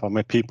 myself, I'm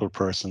a people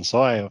person,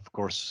 so I, of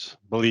course,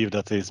 believe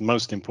that it's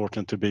most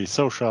important to be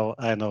social.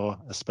 I know,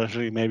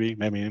 especially maybe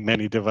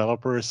many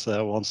developers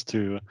wants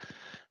to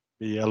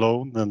be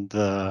alone and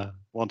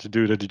want to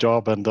do the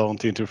job and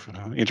don't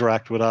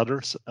interact with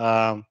others.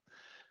 But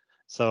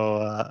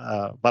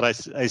I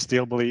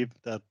still believe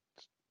that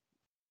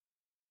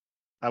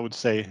I would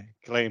say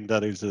claim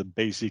that is a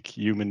basic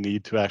human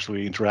need to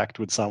actually interact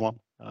with someone.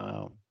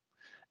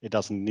 It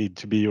doesn't need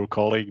to be your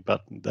colleague,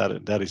 but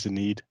that is a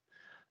need.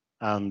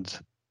 And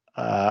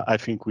I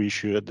think we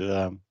should.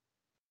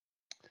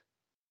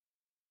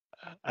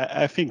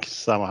 I think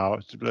somehow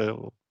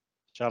to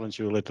challenge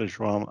you a little,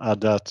 Joan,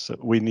 that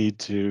we need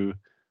to.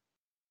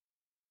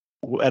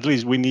 At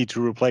least we need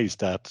to replace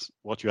that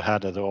what you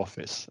had at the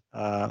office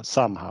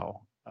somehow.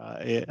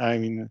 I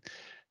mean,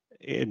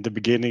 in the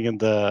beginning, when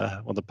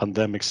the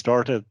pandemic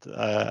started,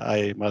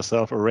 I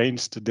myself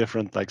arranged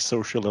different like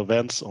social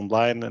events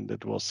online, and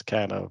it was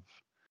kind of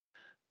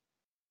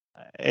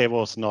it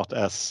was not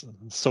as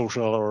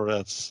social or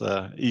as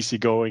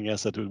easygoing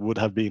as it would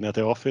have been at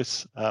the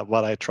office,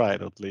 but I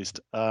tried at least.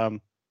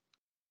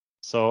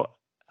 So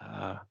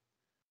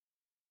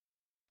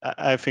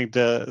I think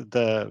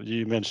the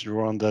you mentioned,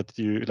 Ron, that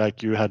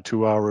you had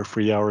 2 hour,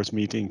 3 hours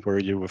meeting where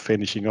you were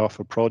finishing off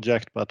a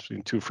project, but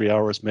in 2-3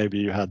 hours maybe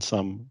you had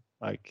some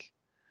like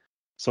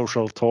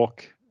social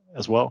talk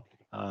as well.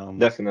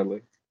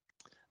 Definitely.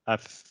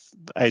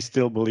 I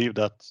still believe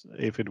that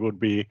if it would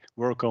be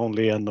work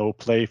only and no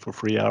play for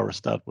 3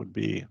 hours, that would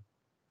be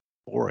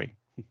boring.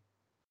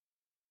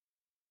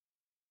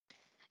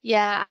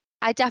 Yeah,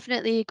 I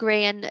definitely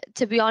agree. And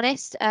to be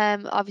honest,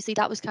 obviously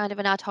that was kind of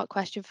an ad hoc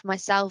question for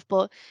myself,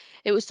 but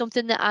it was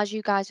something that as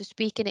you guys were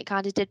speaking, it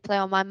kind of did play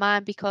on my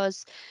mind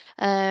because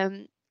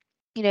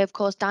of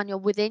course, Daniel,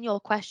 within your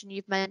question,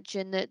 you've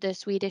mentioned the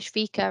Swedish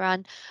fika,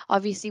 and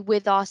obviously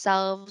with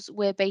ourselves,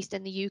 we're based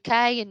in the UK,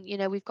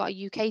 and we've got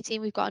a UK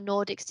team, we've got a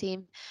Nordics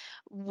team.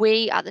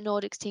 We at the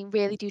Nordics team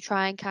really do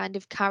try and kind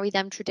of carry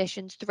them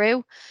traditions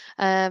through.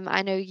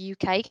 I know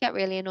UK get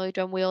really annoyed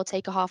when we all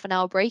take a half an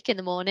hour break in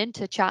the morning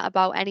to chat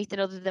about anything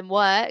other than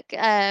work.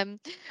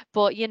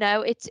 But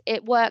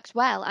it works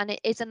well, and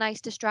it is a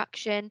nice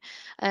distraction.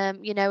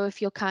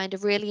 If you're kind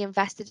of really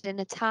invested in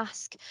a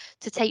task,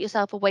 to take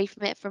yourself away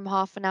from it from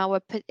half an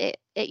hour,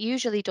 it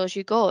usually does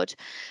you good.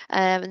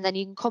 And then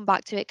you can come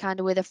back to it kind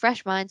of with a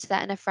fresh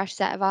mindset and a fresh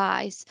set of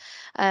eyes.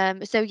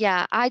 So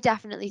yeah, I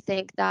definitely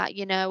think that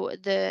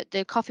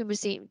the coffee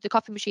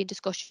machine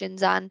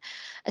discussions, and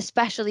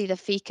especially the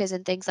fikas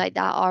and things like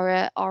that,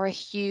 are a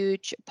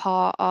huge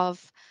part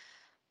of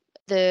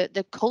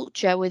the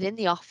culture within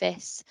the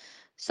office.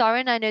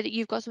 Soren, I know that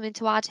you've got something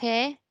to add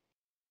here.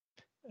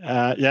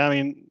 Yeah, I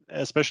mean,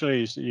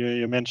 especially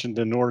you mentioned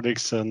the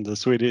Nordics and the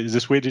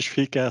Swedish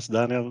fika, as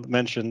Daniel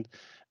mentioned.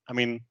 I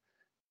mean,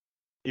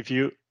 if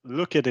you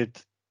look at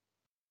it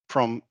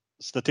from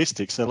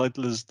statistics, at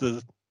least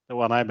the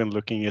one I've been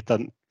looking at,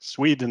 and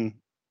Sweden,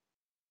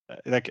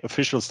 like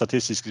official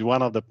statistics, is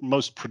one of the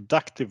most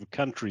productive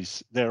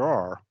countries there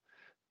are.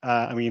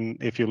 I mean,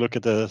 if you look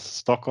at the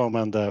Stockholm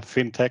and the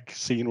fintech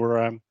scene where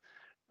I'm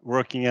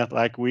working at,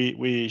 like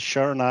we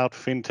churn out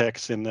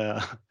fintechs in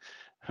a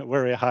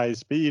very high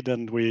speed,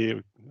 and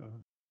we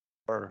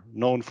are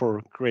known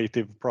for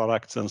creative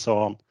products and so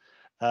on.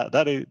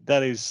 That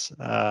is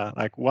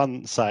like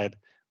one side.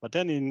 But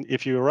then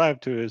if you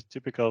arrive to a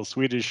typical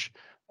Swedish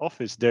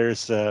office,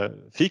 there's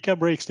fika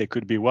breaks. There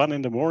could be one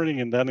in the morning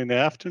and then in the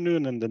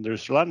afternoon, and then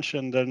there's lunch,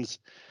 and then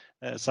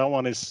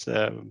someone is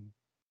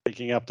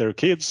picking up their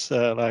kids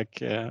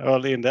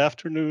early in the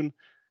afternoon.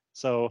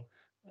 So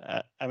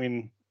I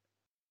mean,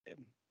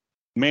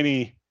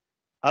 many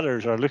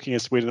others are looking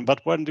at Sweden, but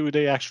when do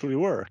they actually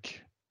work?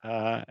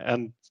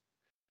 And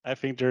I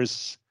think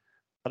there's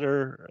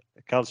other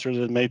cultures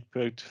that may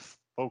put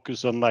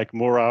focus on like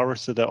more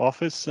hours at the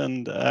office,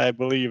 and I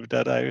believe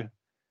that I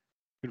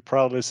could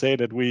probably say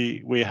that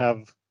we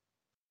have,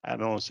 I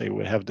don't want to say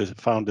we have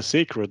found the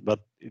secret, but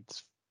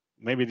it's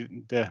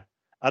maybe the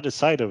other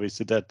side of it is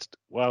that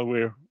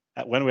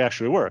when we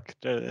actually work,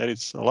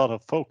 it's a lot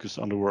of focus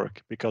on the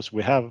work because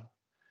we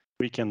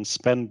can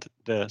spend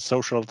the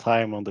social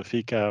time on the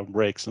fika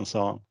breaks and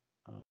so on.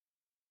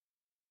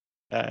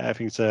 I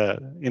think it's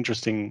an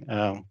interesting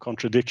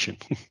contradiction.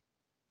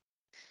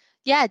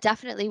 Yeah,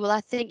 definitely. Well,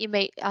 I think you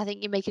make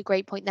a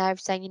great point there of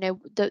saying,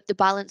 the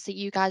balance that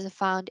you guys have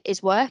found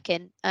is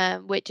working,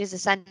 which is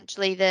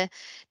essentially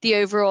the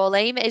overall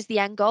aim, is the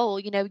end goal.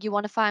 You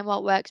want to find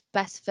what works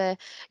best for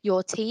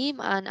your team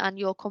and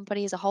your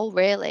company as a whole,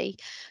 really.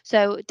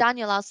 So,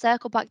 Daniel, I'll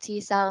circle back to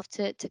yourself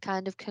to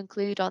kind of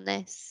conclude on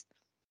this.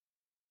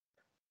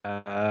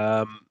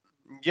 Yeah,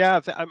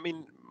 I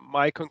mean,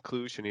 my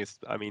conclusion is,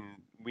 I mean,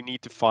 we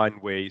need to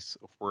find ways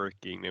of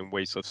working and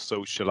ways of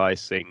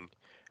socializing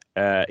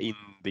in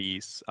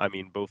these, I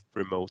mean, both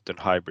remote and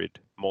hybrid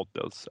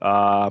models.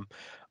 I'm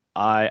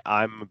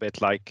a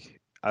bit like,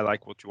 I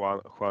like what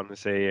Juan is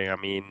saying. I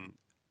mean,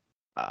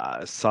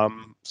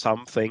 some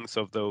things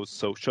of those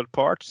social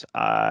parts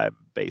I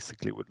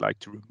basically would like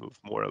to remove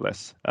more or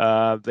less.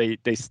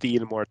 They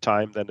steal more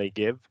time than they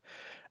give.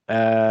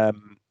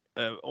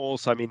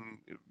 Also, I mean,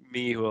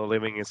 me who are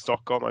living in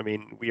Stockholm, I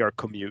mean, we are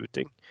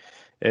commuting.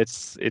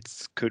 It's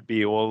could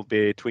be all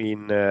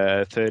between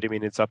 30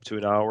 minutes up to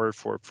an hour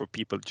for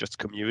people just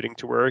commuting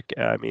to work.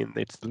 I mean,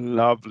 it's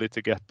lovely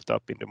to get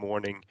up in the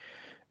morning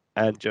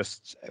and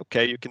just,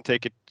 okay, you can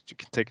take it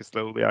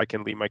slowly. I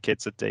can leave my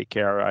kids at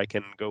daycare. I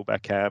can go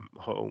back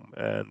home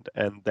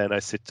and then I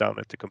sit down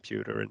at the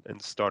computer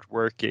and start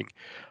working.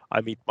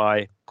 I meet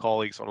my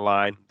colleagues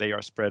online. They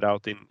are spread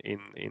out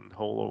in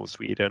whole of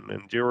Sweden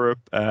and Europe,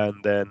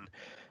 and then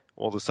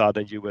all of a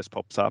sudden US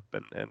pops up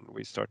and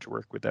we start to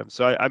work with them.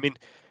 So I mean,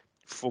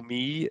 for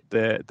me,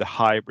 the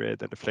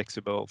hybrid and the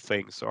flexible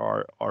things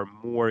are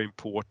more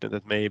important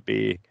than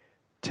maybe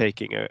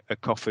taking a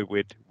coffee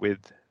with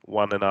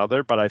one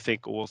another. But I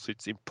think also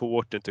it's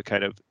important to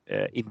kind of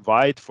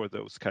invite for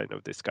those kind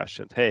of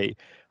discussions. Hey,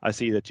 I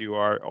see that you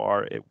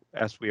are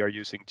as we are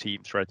using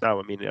Teams right now.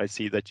 I mean, I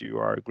see that you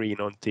are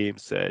green on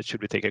Teams.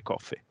 Should we take a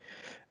coffee?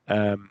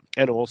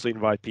 And also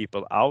invite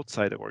people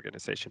outside the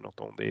organization, not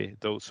only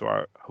those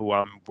who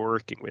I'm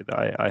working with.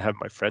 I have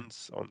my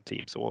friends on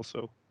Teams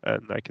also,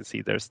 and I can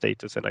see their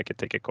status, and I can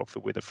take a coffee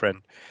with a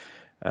friend.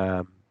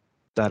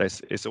 That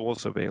is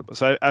also available.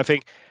 So I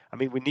think, I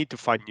mean, we need to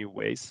find new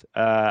ways.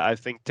 I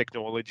think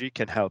technology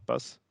can help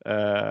us.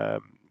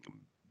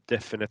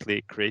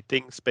 Definitely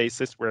creating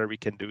spaces where we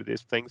can do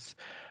these things.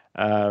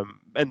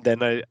 And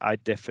then I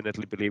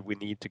definitely believe we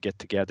need to get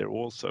together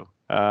also.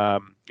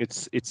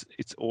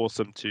 It's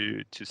awesome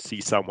to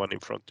see someone in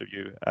front of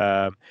you.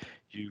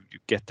 You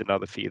get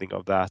another feeling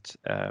of that.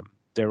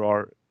 There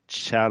are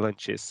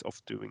challenges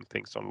of doing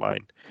things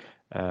online,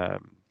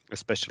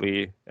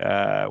 especially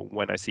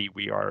when I see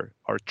we are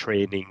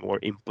training or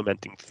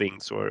implementing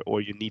things,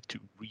 or you need to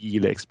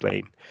really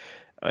explain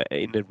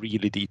in a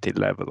really detailed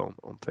level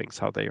on things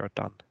how they are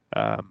done.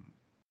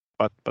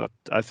 But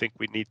I think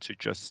we need to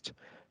just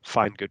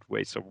find good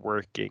ways of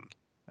working,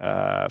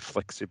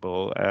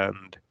 flexible,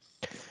 and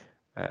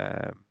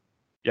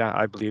yeah,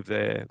 I believe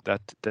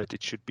that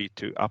it should be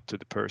up to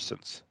the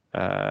persons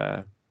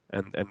and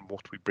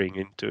what we bring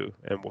into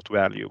and what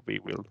value we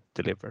will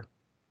deliver.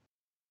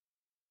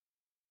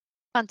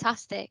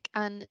 Fantastic.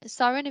 And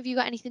Soren, have you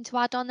got anything to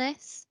add on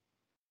this?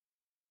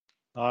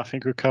 I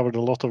think we covered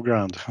a lot of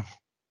ground.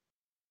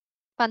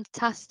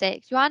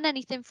 Fantastic. Joanne,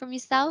 anything from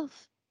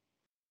yourself?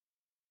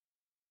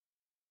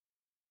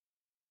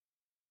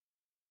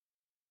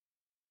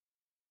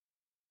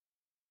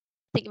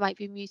 I think you might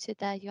be muted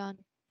there, Joanne.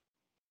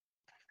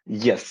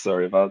 Yes,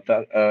 sorry about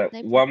that. No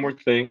One problem. more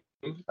thing,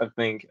 I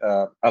think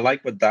I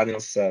like what Daniel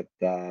said,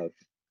 that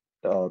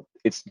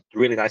it's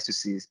really nice to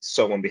see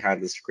someone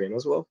behind the screen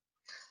as well,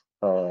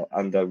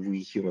 and that we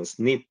humans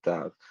need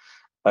that.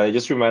 It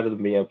just reminded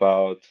me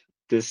about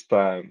this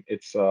time.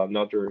 It's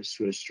another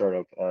Swedish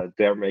startup.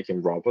 They're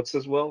making robots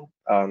as well,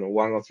 and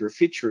one of their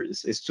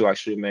features is to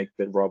actually make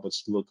the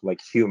robots look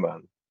like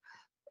human.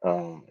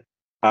 Uh,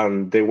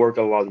 and they work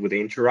a lot with the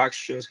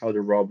interactions, how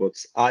the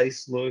robot's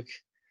eyes look,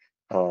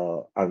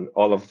 and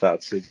all of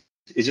that. So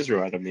it just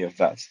reminded me of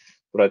that.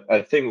 But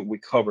I think we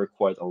cover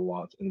quite a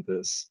lot in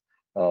this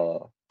uh,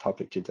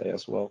 topic today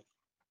as well.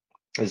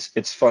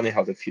 It's funny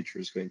how the future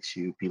is going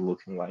to be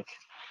looking like.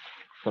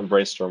 Can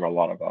brainstorm a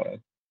lot about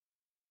it.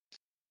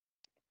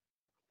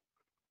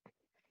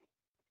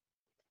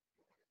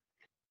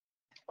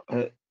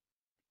 Uh,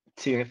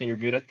 Tina, I think you're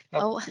muted.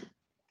 Oh.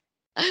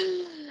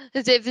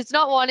 As if it's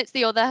not one, it's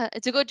the other.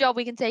 It's a good job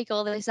we can take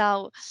all this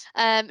out.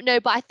 No,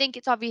 but I think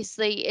it's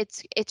obviously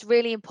it's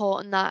really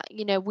important that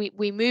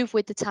we move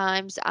with the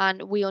times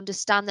and we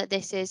understand that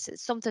this is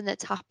something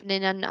that's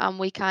happening, and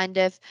we kind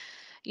of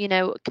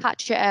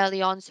catch it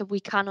early on so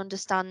we can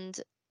understand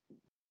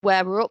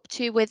where we're up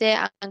to with it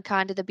and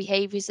kind of the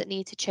behaviors that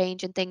need to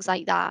change and things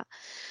like that.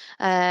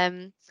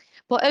 Um,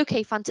 but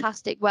okay,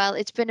 fantastic. Well,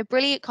 it's been a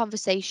brilliant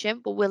conversation,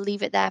 but we'll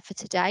leave it there for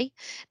today.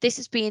 This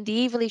has been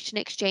the Evolution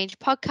Exchange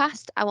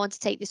podcast. I want to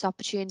take this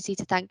opportunity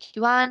to thank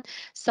Yuan,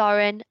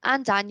 Soren,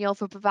 and Daniel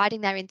for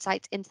providing their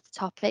insights into the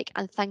topic,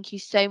 and thank you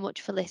so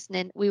much for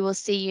listening. We will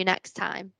see you next time.